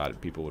 I thought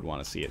people would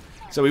want to see it.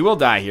 So we will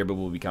die here, but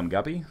we'll become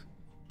Guppy.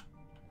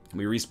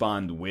 We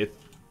respawn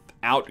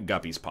without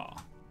Guppy's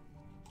Paw.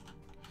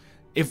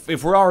 If we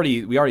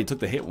already took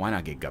the hit, why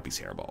not get Guppy's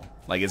Hairball?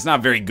 Like, it's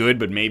not very good,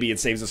 but maybe it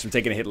saves us from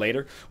taking a hit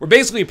later. We're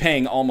basically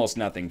paying almost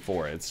nothing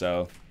for it,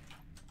 so...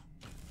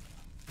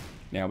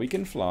 Now we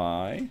can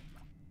fly.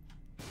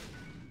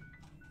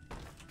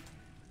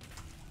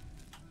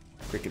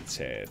 Cricket's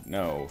head.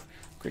 No.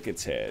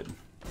 Cricket's head.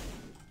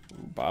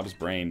 Ooh, Bob's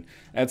brain.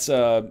 That's,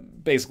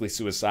 basically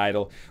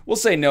suicidal. We'll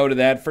say no to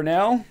that for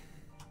now.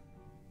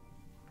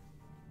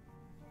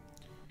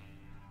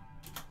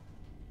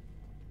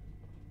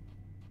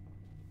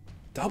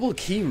 Double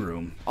key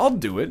room. I'll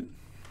do it.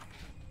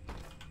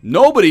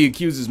 Nobody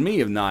accuses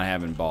me of not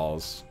having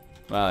balls.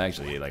 Well,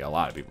 actually, like, a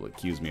lot of people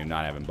accuse me of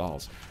not having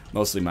balls.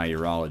 Mostly my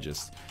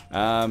urologist.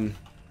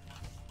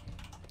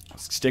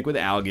 Stick with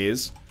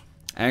Algaze.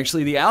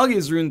 Actually, the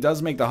Algaze rune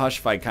does make the Hush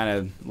fight kind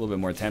of a little bit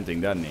more tempting,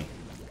 doesn't he?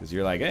 Because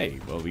you're like, hey,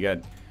 well,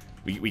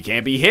 we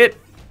can't be hit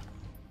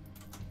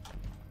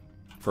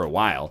for a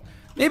while.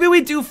 Maybe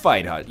we do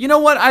fight Hush. You know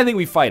what? I think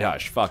we fight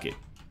Hush. Fuck it.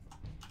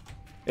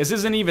 This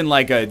isn't even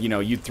like a, you know,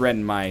 you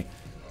threaten my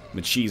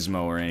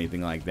machismo or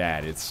anything like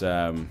that. It's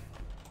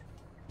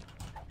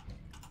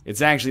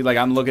actually like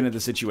I'm looking at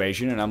the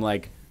situation and I'm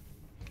like,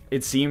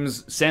 it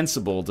seems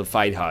sensible to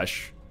fight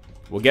Hush.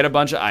 We'll get a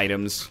bunch of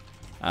items,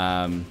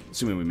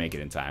 assuming we make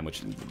it in time,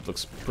 which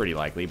looks pretty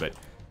likely, but...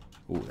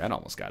 Ooh, that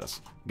almost got us.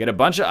 Get a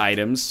bunch of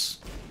items.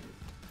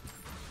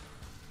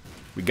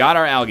 We got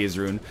our Algaze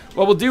rune.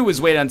 What we'll do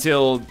is wait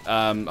until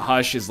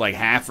Hush is like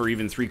half or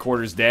even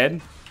 3/4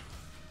 dead.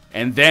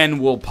 And then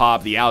we'll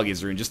pop the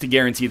Algaze rune, just to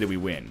guarantee that we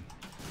win.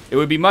 It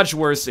would be much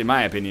worse, in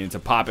my opinion, to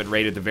pop it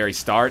right at the very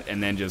start,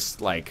 and then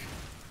just, like,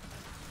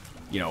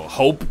 you know,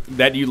 hope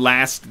that you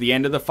last the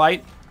end of the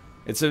fight.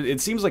 It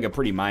seems like a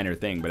pretty minor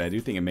thing, but I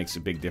do think it makes a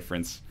big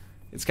difference.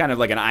 It's kind of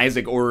like an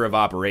Isaac order of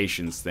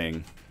operations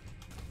thing.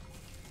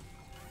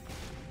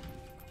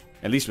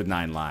 At least with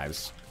 9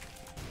 lives.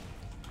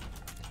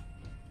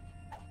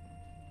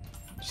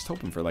 Just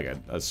hoping for, like,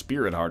 a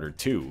Spirit Heart or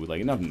 2.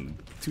 Like, nothing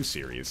too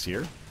serious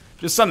here.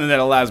 Just something that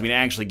allows me to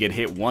actually get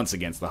hit once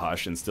against the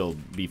Hush and still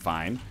be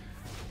fine.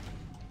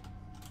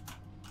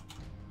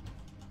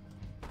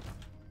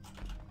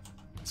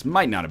 This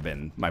might not have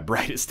been my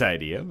brightest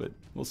idea, but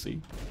we'll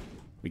see.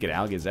 We get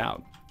Algaze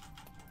out.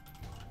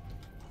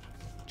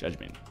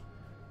 Judgment.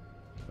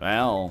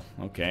 Well,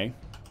 okay.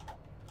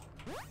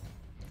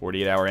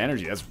 48-hour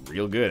energy. That's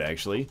real good,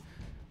 actually.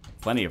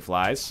 Plenty of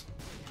flies.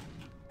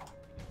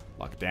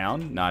 Lock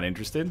down. Not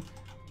interested.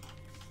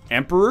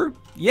 Emperor?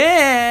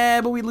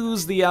 Yeah, but we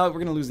lose the we're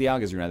gonna lose the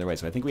Algiz rune either way.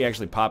 So I think we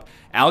actually pop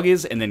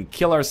Algiz and then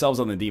kill ourselves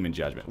on the Demon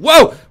Judgment.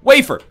 Whoa!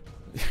 Wafer!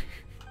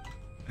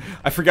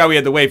 I forgot we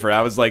had the wafer.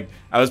 I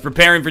was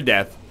preparing for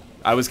death.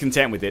 I was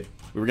content with it.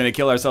 We were gonna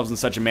kill ourselves in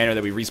such a manner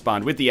that we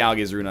respawned with the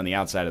Algiz rune on the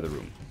outside of the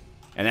room.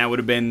 And that would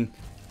have been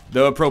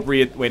the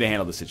appropriate way to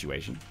handle the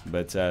situation.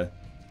 But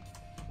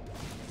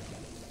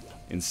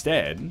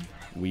instead,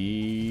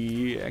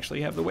 we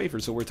actually have the wafer,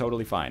 so we're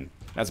totally fine.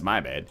 That's my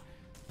bad.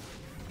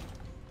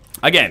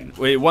 Again,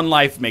 one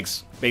life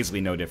makes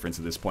basically no difference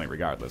at this point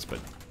regardless, but...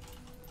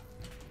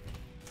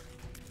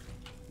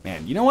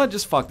 Man, you know what?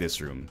 Just fuck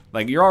this room.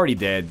 Like, you're already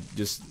dead.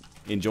 Just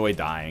enjoy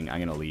dying. I'm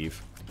gonna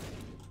leave.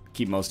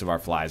 Keep most of our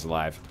flies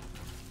alive.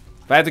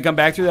 If I have to come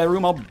back through that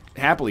room, I'll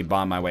happily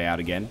bomb my way out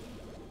again.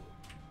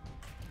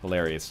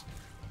 Hilarious.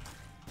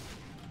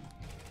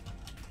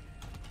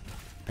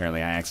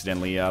 Apparently, I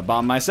accidentally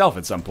bombed myself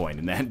at some point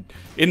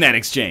in that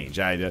exchange.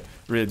 I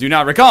do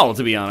not recall,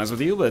 to be honest with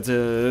you, but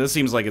it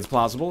seems like it's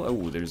plausible.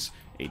 Oh, there's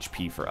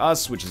HP for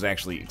us, which is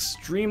actually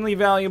extremely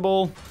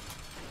valuable.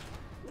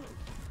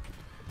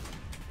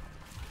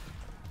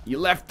 You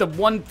left the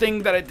one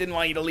thing that I didn't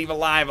want you to leave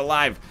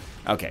alive.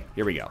 Okay,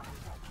 here we go.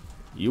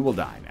 You will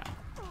die now.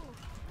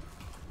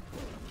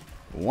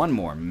 One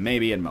more,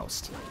 maybe at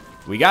most.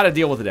 We gotta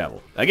deal with the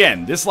devil.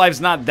 Again, this life's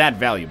not that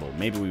valuable.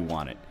 Maybe we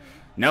want it.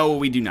 No,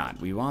 we do not.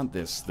 We want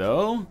this,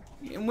 though.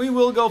 And we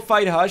will go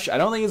fight Hush. I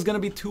don't think it's going to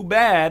be too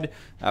bad.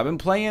 I've been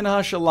playing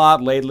Hush a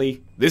lot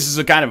lately. This is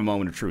a kind of a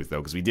moment of truth, though,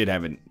 because we did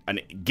have a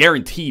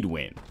guaranteed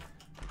win.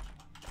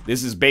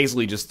 This is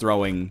basically just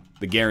throwing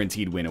the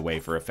guaranteed win away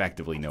for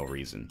effectively no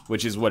reason,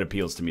 which is what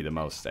appeals to me the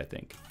most, I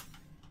think.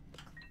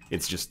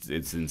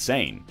 It's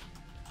insane.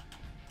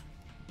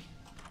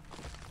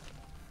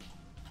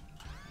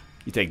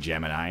 You take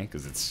Gemini,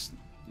 because it's,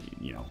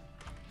 you know,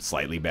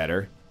 slightly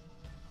better.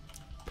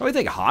 Probably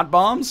take hot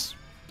bombs.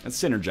 That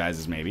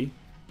synergizes, maybe.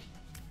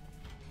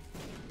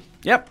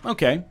 Yep,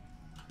 okay.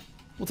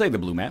 We'll take the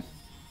blue map.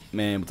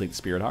 And we'll take the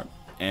Spirit Heart.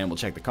 And we'll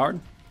check the card.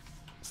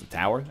 It's the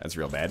tower. That's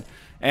real bad.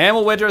 And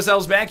we'll wedge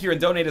ourselves back here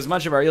and donate as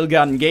much of our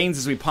ill-gotten gains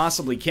as we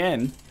possibly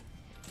can.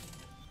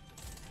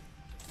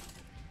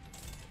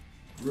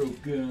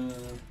 Roka.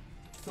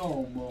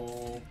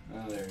 Tomo.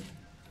 Oh, there.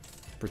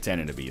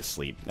 Pretending to be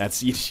asleep.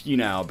 That's, you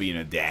know how being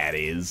a dad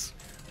is.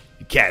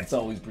 The cat's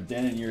always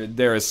pretending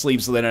they're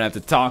asleep so they don't have to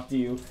talk to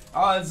you.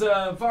 It's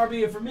far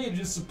be it from me to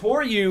just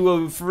support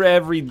you for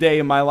every day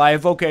of my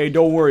life. Okay,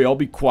 don't worry, I'll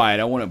be quiet.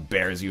 I won't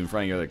embarrass you in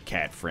front of your other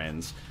cat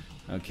friends.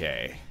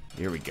 Okay,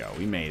 here we go.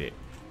 We made it.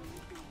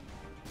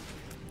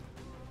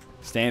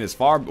 Stand as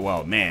far...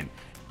 Well, man.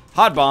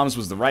 Hot bombs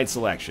was the right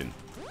selection.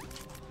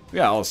 We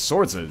got all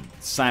sorts of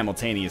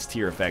simultaneous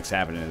tier effects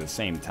happening at the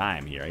same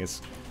time here. I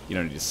guess you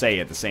don't need to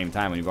say at the same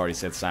time when you've already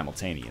said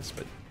simultaneous,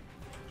 but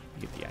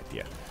you get the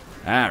idea.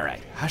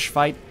 Alright, Hush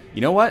fight.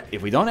 You know what?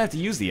 If we don't have to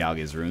use the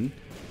Algiz rune,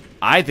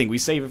 I think we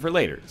save it for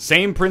later.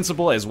 Same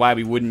principle as why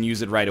we wouldn't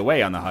use it right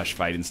away on the Hush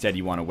fight. Instead,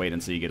 you want to wait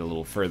until you get a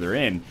little further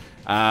in.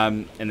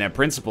 And that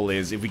principle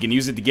is, if we can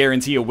use it to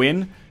guarantee a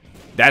win,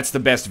 that's the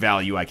best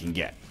value I can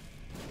get.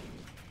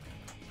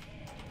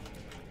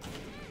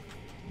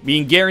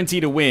 Being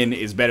guaranteed a win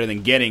is better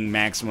than getting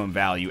maximum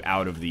value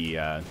out of the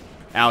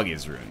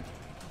Algiz rune.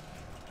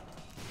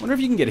 Wonder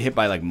if you can get hit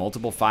by, like,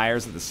 multiple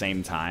fires at the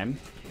same time.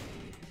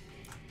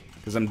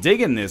 Because I'm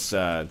digging this,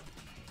 you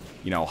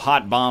know,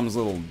 Hot Bomb's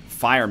little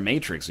fire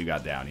matrix we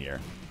got down here.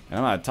 And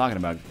I'm not talking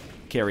about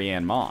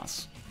Carrie-Anne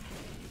Moss.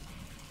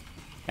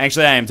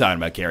 Actually, I am talking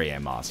about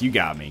Carrie-Anne Moss. You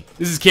got me.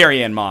 This is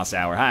Carrie-Anne Moss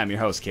Hour. Hi, I'm your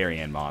host,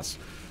 Carrie-Anne Moss.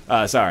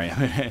 Sorry,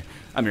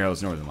 I'm your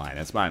host, Northern Lion.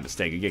 That's my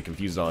mistake. I get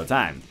confused all the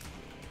time.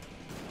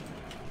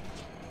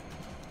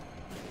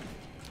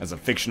 As a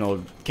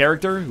fictional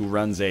character who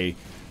runs a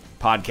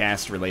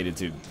podcast related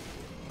to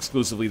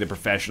exclusively the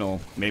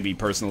professional, maybe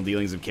personal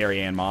dealings of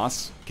Carrie-Anne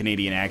Moss,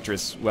 Canadian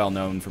actress well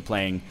known for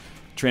playing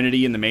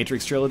Trinity in the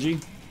Matrix trilogy.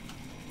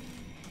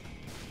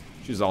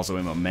 She was also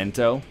in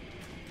Memento.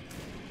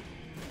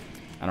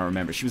 I don't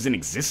remember. She was in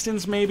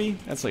Existence, maybe?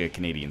 That's like a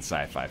Canadian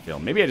sci-fi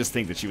film. Maybe I just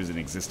think that she was in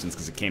Existence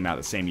because it came out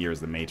the same year as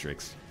The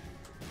Matrix.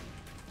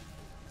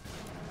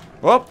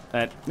 Well,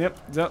 yep,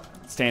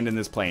 stand in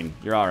this plane.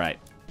 You're alright.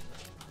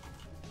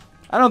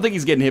 I don't think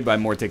he's getting hit by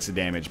more ticks of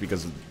damage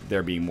because of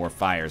there being more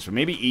fires. But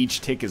maybe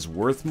each tick is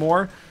worth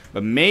more.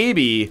 But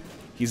maybe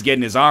he's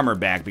getting his armor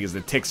back because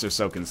the ticks are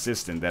so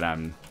consistent that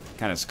I'm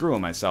kind of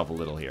screwing myself a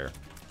little here.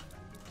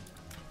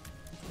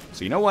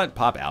 So you know what?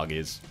 Pop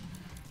Algiz.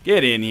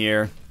 Get in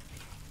here.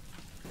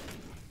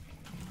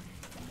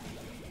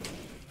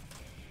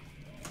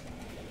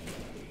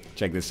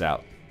 Check this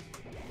out.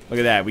 Look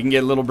at that. We can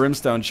get a little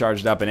brimstone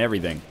charged up and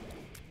everything.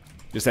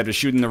 Just have to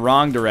shoot in the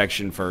wrong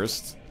direction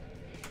first.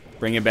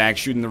 Bring it back,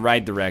 shoot in the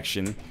right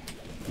direction.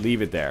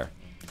 Leave it there.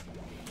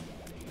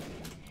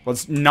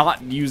 Let's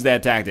not use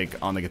that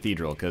tactic on the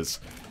cathedral,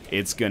 because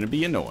it's going to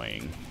be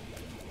annoying.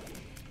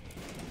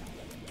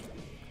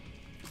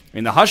 I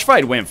mean, the Hush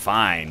fight went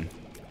fine.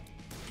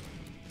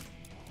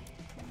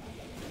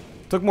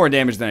 Took more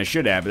damage than I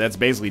should have, but that's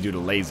basically due to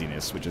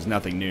laziness, which is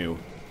nothing new.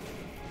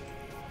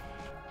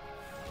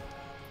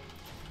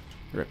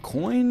 A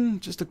coin?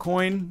 Just a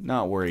coin?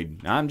 Not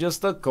worried. I'm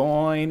just a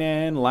coin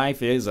and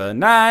life is a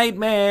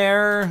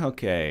nightmare.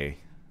 Okay.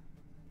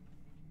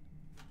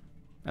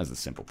 That's the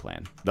simple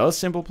plan. The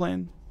simple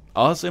plan?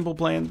 A simple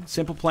plan?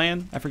 Simple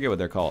plan? I forget what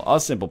they're called. A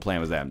Simple Plan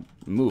was that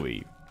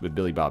movie with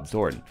Billy Bob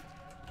Thornton.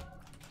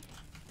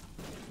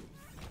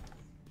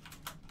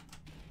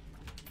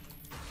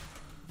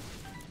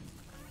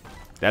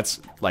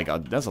 That's like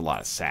that's a lot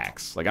of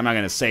sacks. Like, I'm not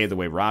gonna say it the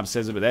way Rob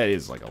says it, but that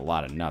is like a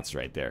lot of nuts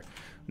right there.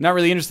 Not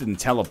really interested in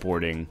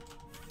teleporting.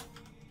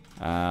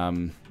 We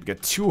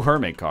got 2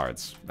 Hermit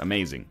cards.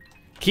 Amazing.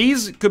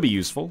 Keys could be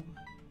useful.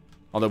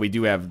 Although we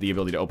do have the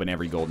ability to open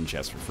every golden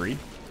chest for free.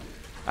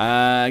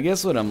 I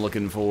guess what I'm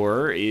looking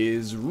for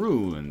is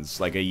runes.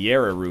 Like a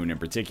Yera rune in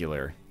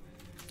particular.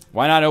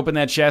 Why not open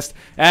that chest?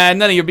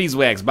 None of your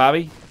beeswax,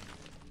 Bobby.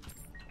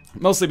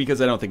 Mostly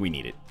because I don't think we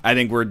need it. I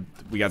think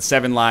we got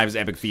 7 lives,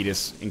 epic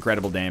fetus,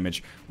 incredible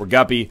damage. We're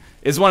guppy.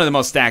 It's one of the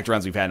most stacked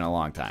runs we've had in a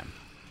long time.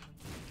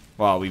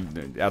 Well,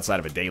 outside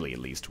of a daily at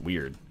least.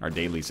 Weird. Our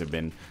dailies have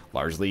been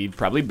largely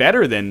probably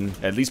better than,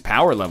 at least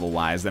power level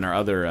wise, than our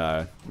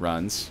other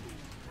runs.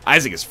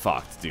 Isaac is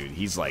fucked, dude.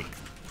 He's like,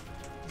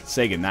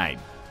 say goodnight.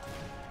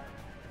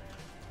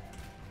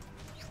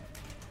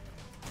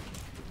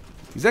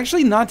 He's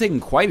actually not taking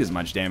quite as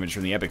much damage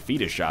from the epic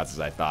fetus shots as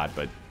I thought,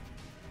 but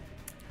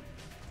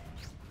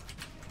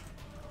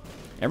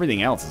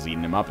everything else is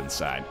eating him up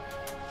inside.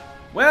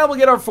 Well, we'll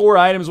get our 4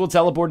 items. We'll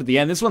teleport at the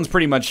end. This one's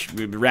pretty much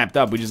wrapped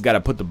up. We just got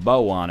to put the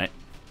bow on it,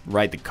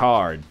 write the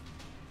card,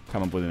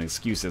 come up with an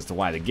excuse as to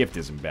why the gift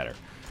isn't better.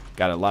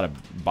 Got a lot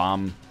of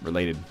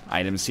bomb-related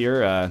items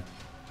here.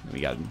 We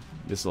got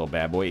this little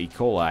bad boy, E.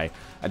 coli.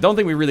 I don't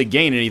think we really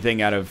gain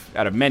anything out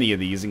of many of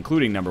these,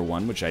 including number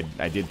 1, which I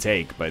did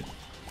take, but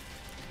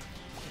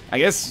I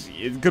guess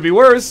it could be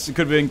worse. It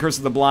could have been Curse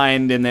of the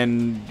Blind and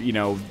then, you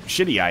know,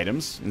 shitty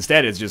items.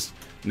 Instead, it's just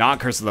not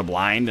Curse of the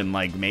Blind and,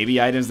 like,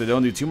 maybe items that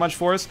don't do too much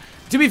for us.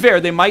 To be fair,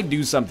 they might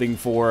do something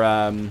for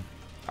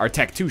our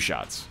Tech 2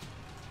 shots.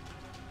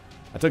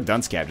 I took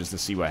Dunce Cap just to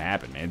see what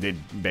happened, man. It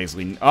did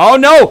basically... Oh,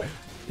 no!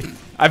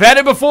 I've had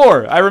it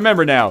before. I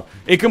remember now.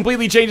 It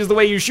completely changes the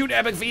way you shoot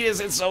Epic Fetus.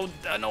 It's so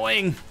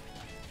annoying.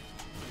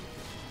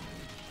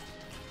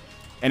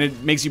 And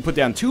it makes you put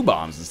down 2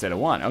 bombs instead of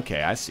 1.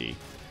 Okay, I see.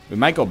 We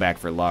might go back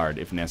for Lard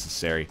if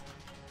necessary.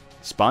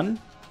 Spun?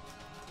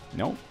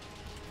 Nope.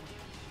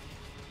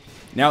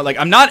 Now, like,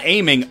 I'm not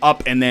aiming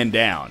up and then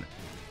down.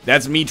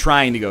 That's me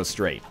trying to go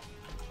straight.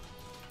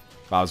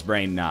 Bob's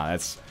Brain, nah,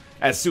 that's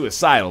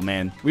suicidal,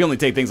 man. We only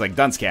take things like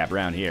Dunce Cap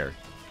around here.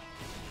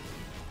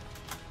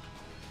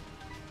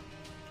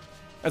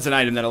 That's an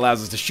item that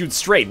allows us to shoot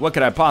straight. What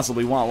could I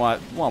possibly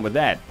want with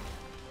that?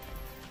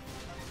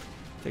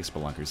 Take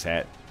Spelunker's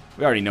hat.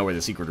 We already know where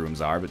the secret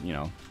rooms are, but, you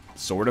know,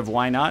 sort of,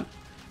 why not?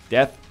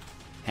 Death.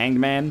 Hanged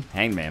Man.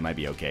 Hanged Man might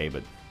be okay,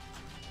 but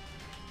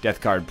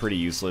Death card pretty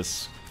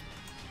useless.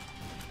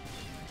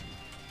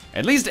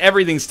 At least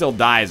everything still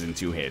dies in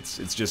 2 hits.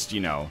 It's just, you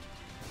know,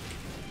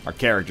 our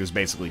character's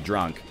basically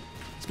drunk.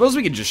 Suppose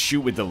we could just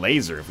shoot with the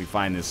laser if we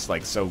find this,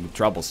 like, so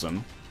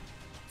troublesome.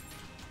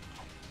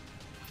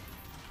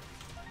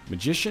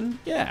 Magician?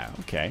 Yeah,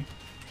 okay.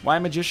 Why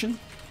Magician?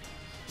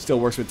 Still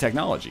works with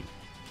technology.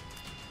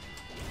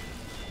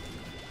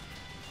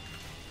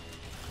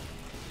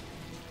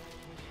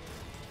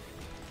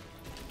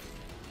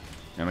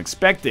 I'm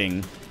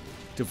expecting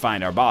to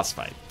find our boss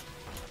fight.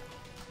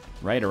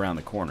 Right around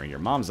the corner here.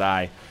 Mom's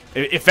Eye.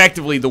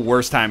 Effectively the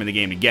worst time in the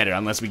game to get it,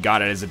 unless we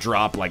got it as a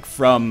drop, like,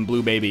 from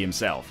Blue Baby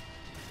himself.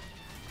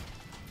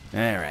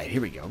 Alright,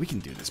 here we go. We can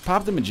do this.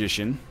 Pop the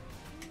Magician.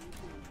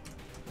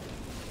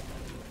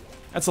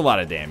 That's a lot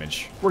of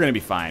damage. We're gonna be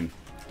fine.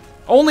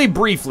 Only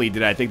briefly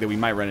did I think that we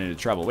might run into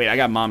trouble. Wait, I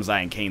got Mom's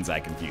Eye and Kane's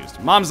Eye confused.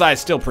 Mom's Eye is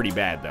still pretty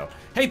bad, though.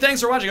 Hey,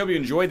 thanks for watching. I hope you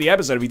enjoyed the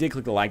episode. If you did,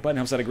 click the like button.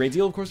 Helps out a great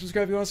deal. Of course,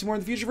 subscribe if you want to see more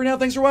in the future. For now,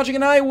 thanks for watching,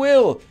 and I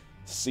will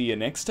see you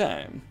next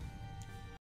time.